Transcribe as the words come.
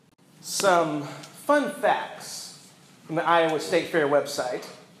Some fun facts from the Iowa State Fair website.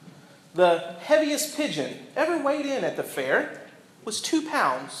 The heaviest pigeon ever weighed in at the fair was 2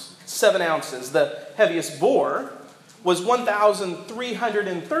 pounds, 7 ounces. The heaviest boar was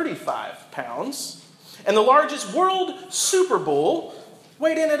 1,335 pounds. And the largest world Super Bull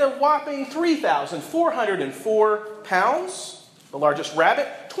weighed in at a whopping 3,404 pounds. The largest rabbit,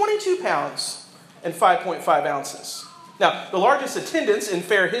 22 pounds and 5.5 ounces. Now, the largest attendance in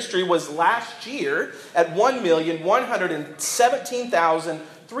fair history was last year at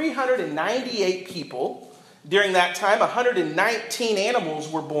 1,117,398 people. During that time, 119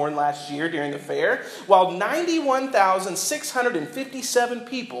 animals were born last year during the fair, while 91,657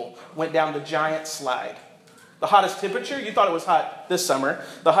 people went down the giant slide. The hottest temperature, you thought it was hot this summer,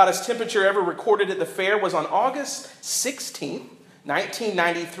 the hottest temperature ever recorded at the fair was on August 16th,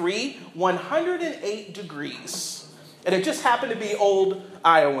 1993, 108 degrees. And it just happened to be Old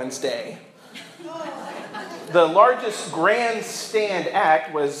Iowans Day. The largest grandstand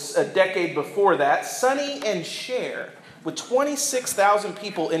act was a decade before that, Sonny and Cher, with 26,000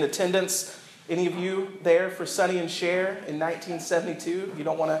 people in attendance. Any of you there for Sonny and Cher in 1972? You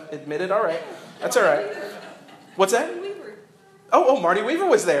don't want to admit it? All right. That's all right. What's that? Marty Weaver. Oh, Marty Weaver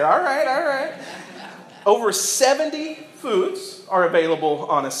was there. All right. Over 70 foods are available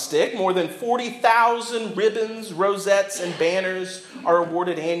on a stick. More than 40,000 ribbons, rosettes, and banners are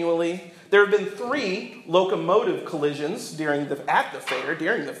awarded annually. There have been 3 locomotive collisions during the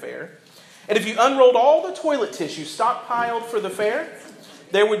fair. And if you unrolled all the toilet tissue stockpiled for the fair,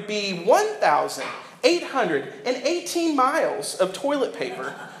 there would be 1,818 miles of toilet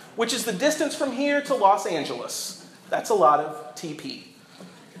paper, which is the distance from here to Los Angeles. That's a lot of TP.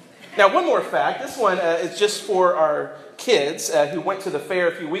 Now, one more fact. This one is just for our kids who went to the fair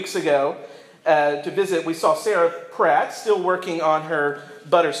a few weeks ago to visit. We saw Sarah Pratt still working on her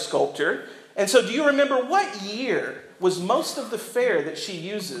butter sculpture. And so do you remember what year was most of the fair that she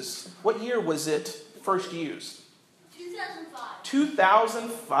uses? What year was it first used? 2005.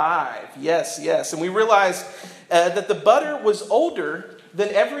 2005. Yes. And we realized that the butter was older than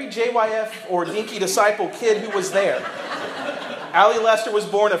every JYF or Dinky Disciple kid who was there. Allie Lester was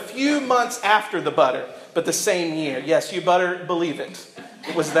born a few months after the butter, but the same year. Yes, you better believe it.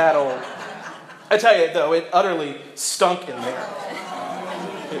 It was that old. I tell you, though, it utterly stunk in there.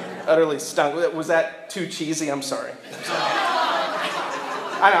 It utterly stunk. Was that too cheesy? I'm sorry.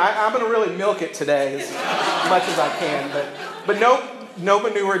 I'm going to really milk it today as much as I can, but no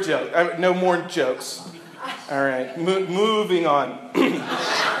manure joke. No more jokes. All right, moving on.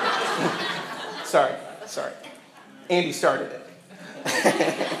 Sorry. Andy started it.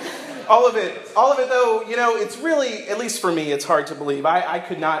 All of it though, it's really, at least for me, it's hard to believe. I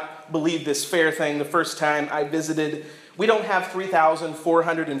could not believe this fair thing the first time I visited. We don't have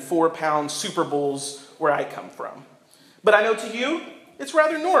 3,404 pound Super Bowls where I come from. But I know to you, it's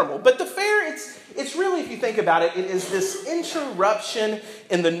rather normal. But the fair, it's really, if you think about it, it is this interruption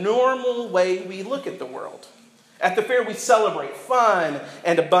in the normal way we look at the world. At the fair, we celebrate fun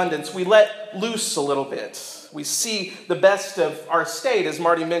and abundance. We let loose a little bit. We see the best of our state, as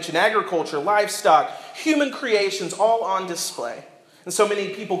Marty mentioned, agriculture, livestock, human creations, all on display. And so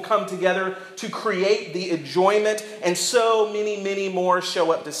many people come together to create the enjoyment, and so many more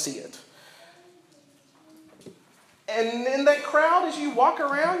show up to see it. And in that crowd, as you walk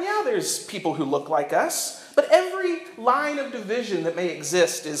around, there's people who look like us. But every line of division that may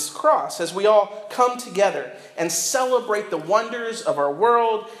exist is crossed as we all come together and celebrate the wonders of our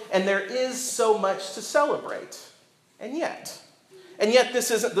world. And there is so much to celebrate. And yet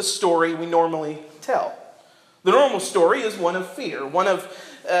this isn't the story we normally tell. The normal story is one of fear, one of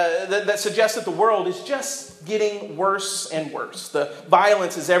that suggests that the world is just getting worse and worse. The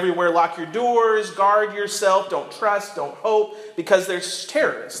violence is everywhere. Lock your doors, guard yourself, don't trust, don't hope, because there's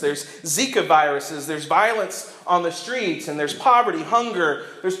terrorists, there's Zika viruses, there's violence on the streets, and there's poverty, hunger,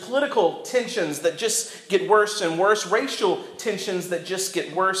 there's political tensions that just get worse and worse, racial tensions that just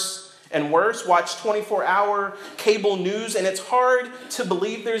get worse and worse. Watch 24-hour cable news, and it's hard to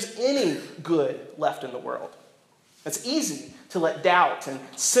believe there's any good left in the world. It's easy to let doubt and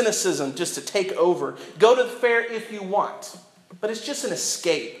cynicism just to take over. Go to the fair if you want, but it's just an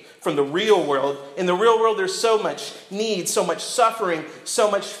escape from the real world. In the real world, there's so much need, so much suffering, so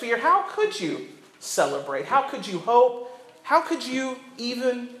much fear. How could you celebrate? How could you hope? How could you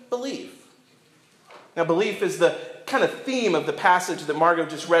even believe? Now, belief is the kind of theme of the passage that Margot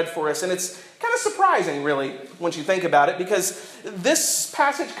just read for us, and it's kind of surprising, really, once you think about it, because this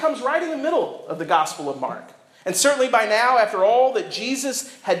passage comes right in the middle of the Gospel of Mark. And certainly by now, after all that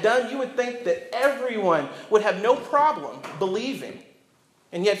Jesus had done, you would think that everyone would have no problem believing.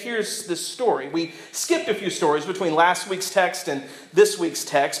 And yet here's this story. We skipped a few stories between last week's text and this week's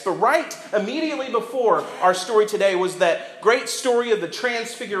text, but right immediately before our story today was that great story of the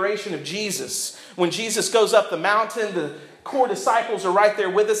transfiguration of Jesus. When Jesus goes up the mountain, the core disciples are right there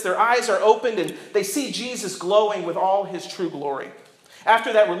with us. Their eyes are opened and they see Jesus glowing with all his true glory.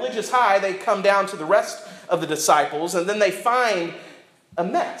 After that religious high, they come down to the rest of the disciples, and then they find a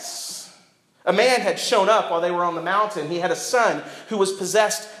mess. A man had shown up while they were on the mountain. He had a son who was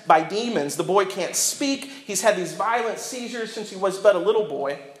possessed by demons. The boy can't speak. He's had these violent seizures since he was but a little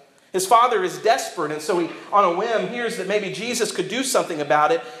boy. His father is desperate, and so he, on a whim, hears that maybe Jesus could do something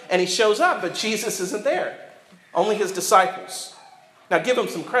about it, and he shows up, but Jesus isn't there. Only his disciples. Now, give them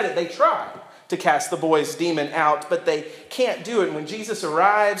some credit. They try to cast the boy's demon out, but they can't do it. When Jesus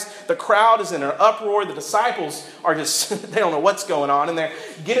arrives, the crowd is in an uproar. The disciples are just, they don't know what's going on, and they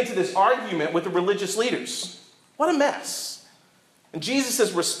get into this argument with the religious leaders. What a mess. And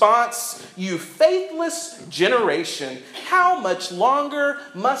Jesus' response, "You faithless generation, how much longer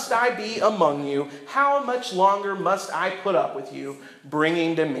must I be among you? How much longer must I put up with you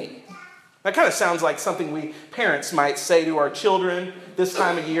bringing to me?" That kind of sounds like something we parents might say to our children this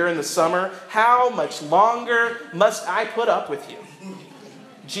time of year in the summer. How much longer must I put up with you?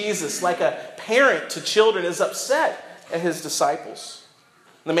 Jesus, like a parent to children, is upset at his disciples.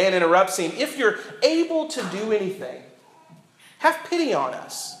 The man interrupts him. "If you're able to do anything, have pity on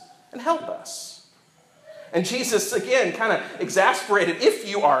us and help us." And Jesus, again, kind of exasperated. "If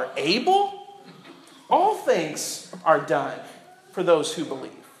you are able, all things are done for those who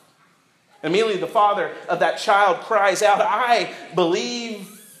believe." Immediately the father of that child cries out, "I believe,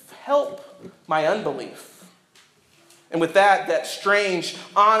 help my unbelief." And with that strange,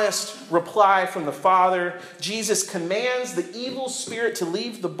 honest reply from the father, Jesus commands the evil spirit to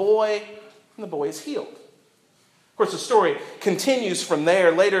leave the boy, and the boy is healed. Of course, the story continues from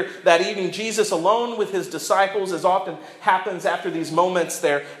there. Later that evening, Jesus, alone with his disciples, as often happens after these moments,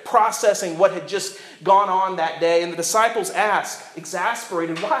 they're processing what had just gone on that day. And the disciples ask,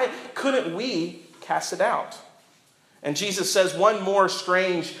 exasperated, "Why couldn't we cast it out?" And Jesus says one more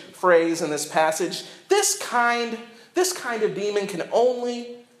strange phrase in this passage. This kind of demon can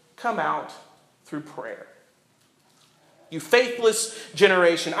only come out through prayer. "You faithless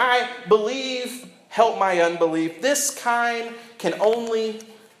generation, I believe, help my unbelief. This kind can only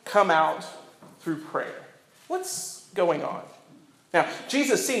come out through prayer." What's going on? Now,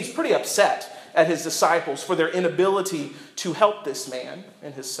 Jesus seems pretty upset at his disciples for their inability to help this man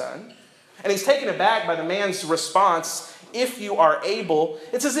and his son. And he's taken aback by the man's response, "If you are able."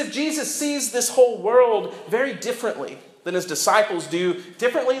 It's as if Jesus sees this whole world very differently than his disciples do,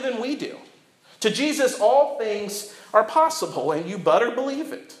 differently than we do. To Jesus, all things are possible, and you better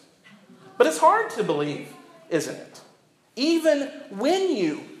believe it. But it's hard to believe, isn't it? Even when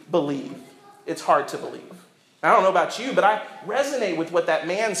you believe, it's hard to believe. I don't know about you, but I resonate with what that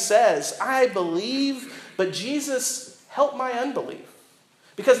man says. I believe, but Jesus, help my unbelief.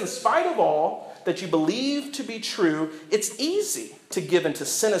 Because in spite of all that you believe to be true, it's easy to give into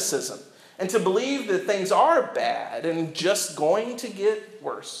cynicism and to believe that things are bad and just going to get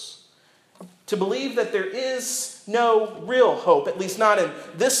worse. To believe that there is no real hope, at least not in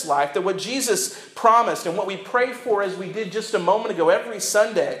this life, that what Jesus promised and what we pray for, as we did just a moment ago every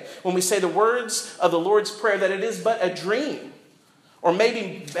Sunday when we say the words of the Lord's Prayer, that it is but a dream, or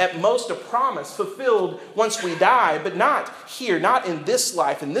maybe at most a promise fulfilled once we die, but not here, not in this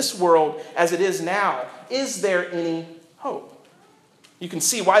life, in this world as it is now. Is there any hope? You can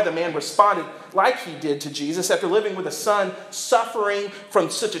see why the man responded like he did to Jesus after living with a son suffering from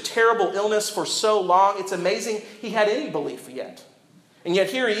such a terrible illness for so long. It's amazing he had any belief yet. And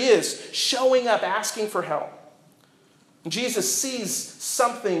yet here he is showing up asking for help. Jesus sees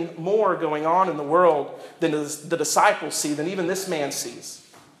something more going on in the world than the disciples see, than even this man sees.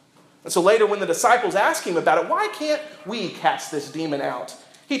 And so later when the disciples ask him about it, "Why can't we cast this demon out?"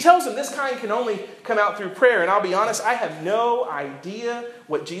 He tells them this kind can only come out through prayer. And I'll be honest, I have no idea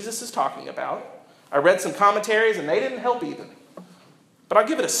what Jesus is talking about. I read some commentaries and they didn't help either. But I'll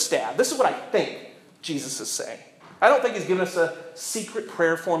give it a stab. This is what I think Jesus is saying. I don't think he's giving us a secret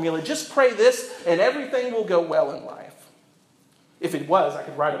prayer formula. Just pray this and everything will go well in life. If it was, I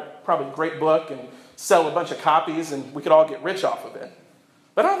could write a probably great book and sell a bunch of copies and we could all get rich off of it.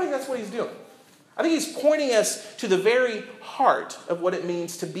 But I don't think that's what he's doing. I think he's pointing us to the very heart of what it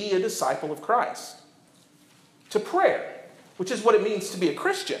means to be a disciple of Christ. To prayer, which is what it means to be a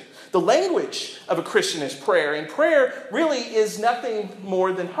Christian. The language of a Christian is prayer, and prayer really is nothing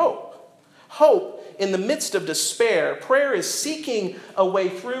more than hope. Hope in the midst of despair. Prayer is seeking a way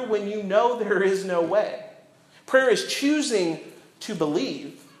through when you know there is no way. Prayer is choosing to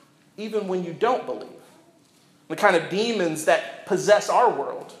believe even when you don't believe. The kind of demons that possess our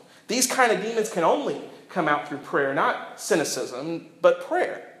world, these kind of demons can only come out through prayer, not cynicism, but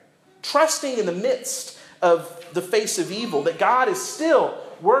prayer. Trusting in the midst of the face of evil that God is still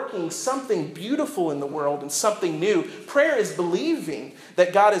working something beautiful in the world and something new. Prayer is believing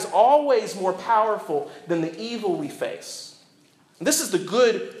that God is always more powerful than the evil we face. And this is the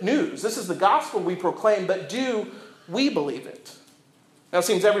good news. This is the gospel we proclaim, but do we believe it? Now, it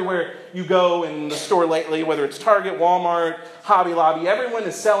seems everywhere you go in the store lately, whether it's Target, Walmart, Hobby Lobby, everyone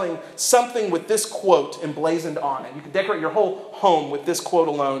is selling something with this quote emblazoned on it. You can decorate your whole home with this quote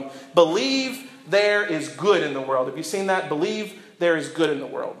alone. Believe there is good in the world. Have you seen that? Believe there is good in the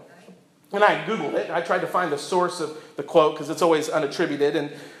world. And I Googled it. I tried to find the source of the quote because it's always unattributed, and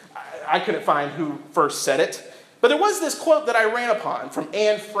I couldn't find who first said it. But there was this quote that I ran upon from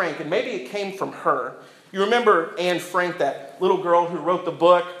Anne Frank, and maybe it came from her. You remember Anne Frank, that little girl who wrote the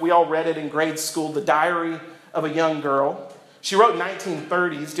book, we all read it in grade school, The Diary of a Young Girl. She wrote in the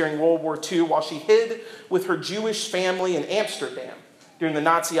 1930s during World War II while she hid with her Jewish family in Amsterdam during the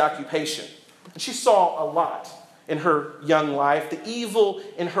Nazi occupation. And she saw a lot in her young life. The evil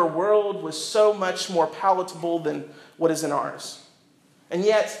in her world was so much more palatable than what is in ours. And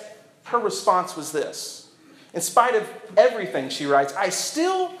yet, her response was this. In spite of everything, she writes, I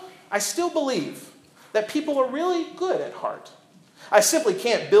still believe that people are really good at heart. I simply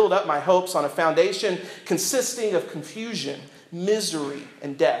can't build up my hopes on a foundation consisting of confusion, misery,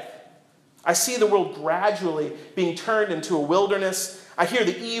 and death. I see the world gradually being turned into a wilderness. I hear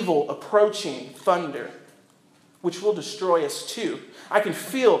the evil approaching thunder, which will destroy us too. I can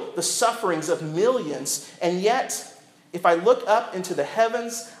feel the sufferings of millions, and yet, if I look up into the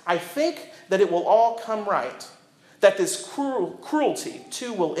heavens, I think that it will all come right, that this cruelty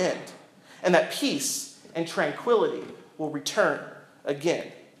too will end, and that peace and tranquility will return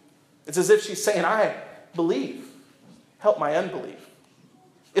again. It's as if she's saying, I believe. Help my unbelief.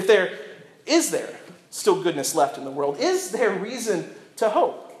 Is there still goodness left in the world? Is there reason to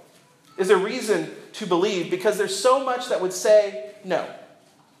hope? Is there reason to believe? Because there's so much that would say no.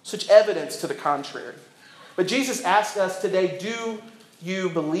 Such evidence to the contrary. But Jesus asks us today, do you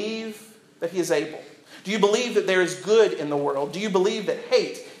believe that he is able? Do you believe that there is good in the world? Do you believe that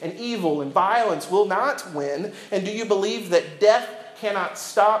hate and evil and violence will not win? And do you believe that death cannot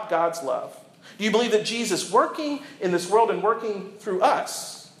stop God's love? Do you believe that Jesus working in this world and working through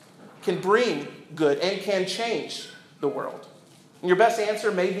us can bring good and can change the world? And your best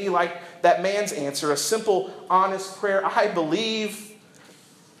answer may be like that man's answer, a simple, honest prayer. I believe,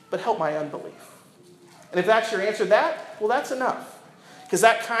 but help my unbelief. And if that's your answer, that's enough. Because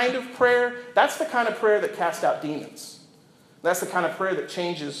that kind of prayer, that's the kind of prayer that casts out demons. That's the kind of prayer that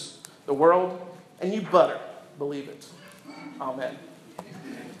changes the world, and you better believe it. Amen.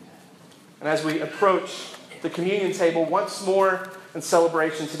 And as we approach the communion table once more in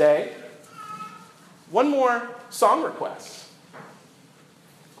celebration today, one more song request.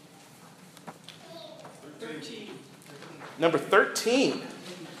 13. Number 13.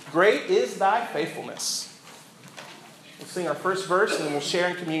 Great is thy faithfulness. We'll sing our first verse and then we'll share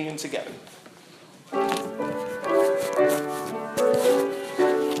in communion together.